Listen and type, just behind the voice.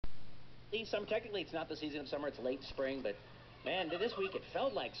Technically, it's not the season of summer. It's late spring, but man, this week it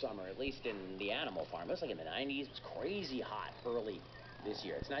felt like summer, at least in the animal farm. It was like in the 90s. It was crazy hot early this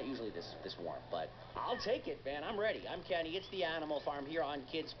year. It's not usually this warm, but I'll take it, man. I'm ready. I'm Kenny. It's the Animal Farm here on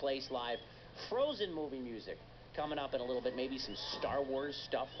Kids Place Live. Frozen movie music coming up in a little bit. Maybe some Star Wars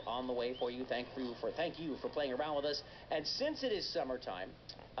stuff on the way for you. Thank you for playing around with us. And since it is summertime,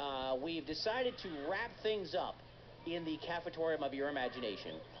 we've decided to wrap things up in the cafetorium of your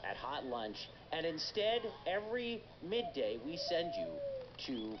imagination at Hot Lunch. And instead, every midday, we send you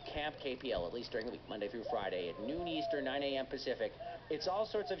to Camp KPL, at least during the week, Monday through Friday, at noon Eastern, 9 a.m. Pacific. It's all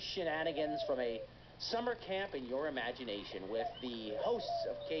sorts of shenanigans from a summer camp in your imagination with the hosts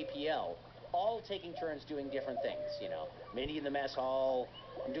of KPL all taking turns doing different things, you know. Minnie in the mess hall,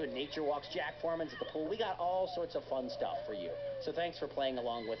 I'm doing nature walks, Jack Foreman's at the pool. We got all sorts of fun stuff for you. So thanks for playing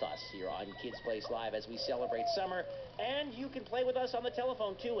along with us here on Kids Place Live as we celebrate summer. And you can play with us on the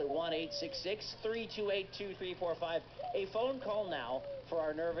telephone, too, at 1-866-328-2345. A phone call now for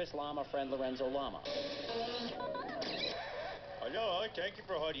our nervous llama friend, Lorenzo Llama. Hello, thank you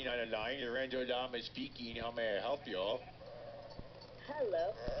for holding on the line. Lorenzo Llama speaking. How may I help you?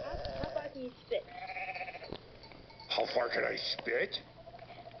 Hello. How far can you spit? How far can I spit?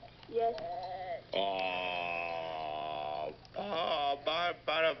 Yes. About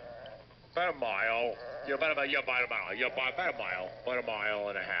a mile. Yeah, about a mile. About a mile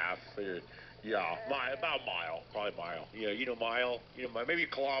and a half. Yeah, about a mile. Probably a mile. Yeah, mile. Maybe a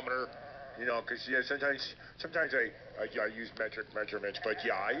kilometer. Because sometimes I use measurements, but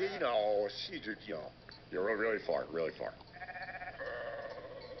yeah, you're really far.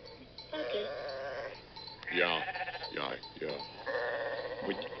 Okay. Yeah.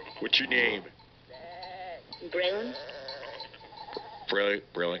 What's your name? Braylon?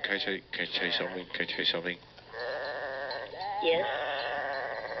 Braylon, can I say something? Yes.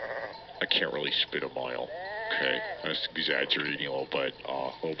 I can't really spit a mile. Okay, that's exaggerating a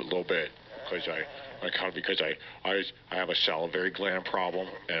little bit, because I have a salivary gland problem,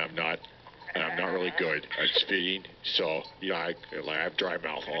 and I'm not really good at spitting. So I have dry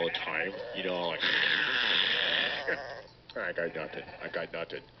mouth all the time. Like I got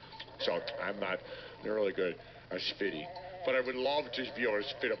nothing. So I'm not really good at spitting. But I would love to be able to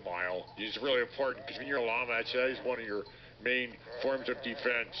spit a mile. It's really important because when you're a llama, that is one of your main forms of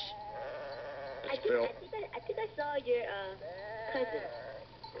defense. I think I saw your cousin.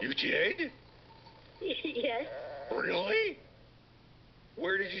 You did? Yes. Really?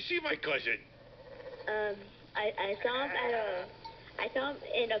 Where did you see my cousin? I saw him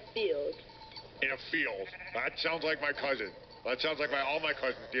in a field. In a field? That sounds like my cousin. That sounds like all my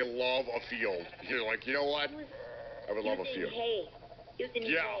cousins. They love a field. You're like, you know what? I would love a field. Hay. He was in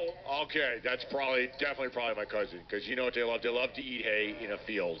hay. Okay, that's definitely my cousin. Because you know what they love? They love to eat hay in a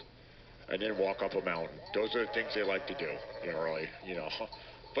field. And then walk up a mountain. Those are the things they like to do, really.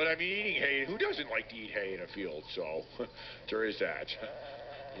 But I mean, eating hay, who doesn't like to eat hay in a field? So, there is that,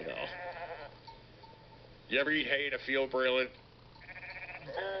 You ever eat hay in a field, Braylon?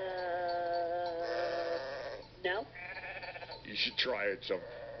 No. You should try it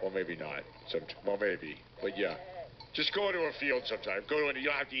well, maybe not. Well, maybe. But yeah. Just go into a field sometime. You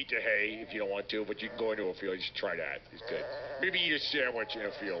don't have to eat the hay if you don't want to, but you can go into a field. You should try that. It's good. Maybe eat a sandwich in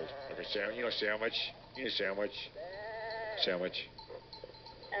a field. Like a sandwich? Sandwich? Eat a sandwich? Sandwich?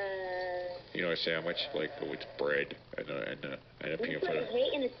 A sandwich, like with bread and a peanut butter. You put hay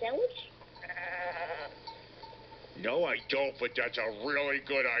in a sandwich? No, I don't, but that's a really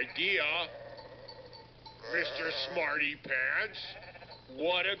good idea. Mr. Smarty Pants.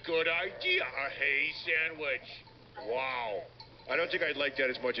 What a good idea. A hay sandwich. Wow. I don't think I'd like that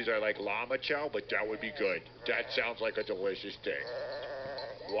as much as I like llama chow, but that would be good. That sounds like a delicious thing.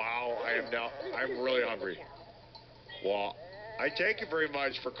 Wow, I'm really hungry. Well, I thank you very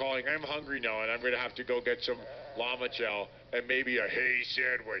much for calling. I'm hungry now, and I'm going to have to go get some llama chow and maybe a hay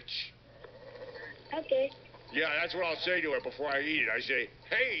sandwich. Okay. Yeah, that's what I'll say to it before I eat it. I say,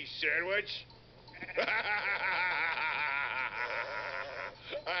 hey, sandwich.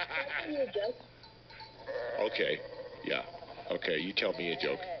 Can you a joke? Okay, yeah. Okay, you tell me a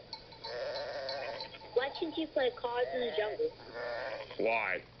joke. Why shouldn't you play cards in the jungle?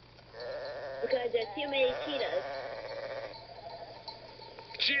 Why? Because there's too many cheetahs.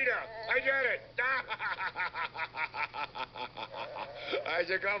 Cheetah! I get it! That's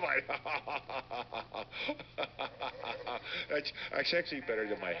a good one. That's actually better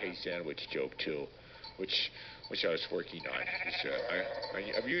than my hay sandwich joke, too, which I was working on.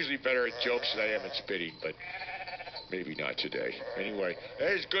 I'm usually better at jokes than I am at spitting, but maybe not today. Anyway,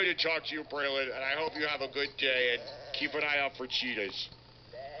 it is good to talk to you, Braylon, and I hope you have a good day, and keep an eye out for cheetahs.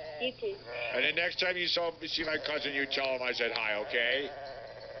 You too. And then next time you see my cousin, you tell him I said hi, okay?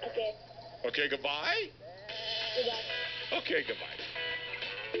 Okay. Okay, goodbye? Goodbye. Okay, goodbye.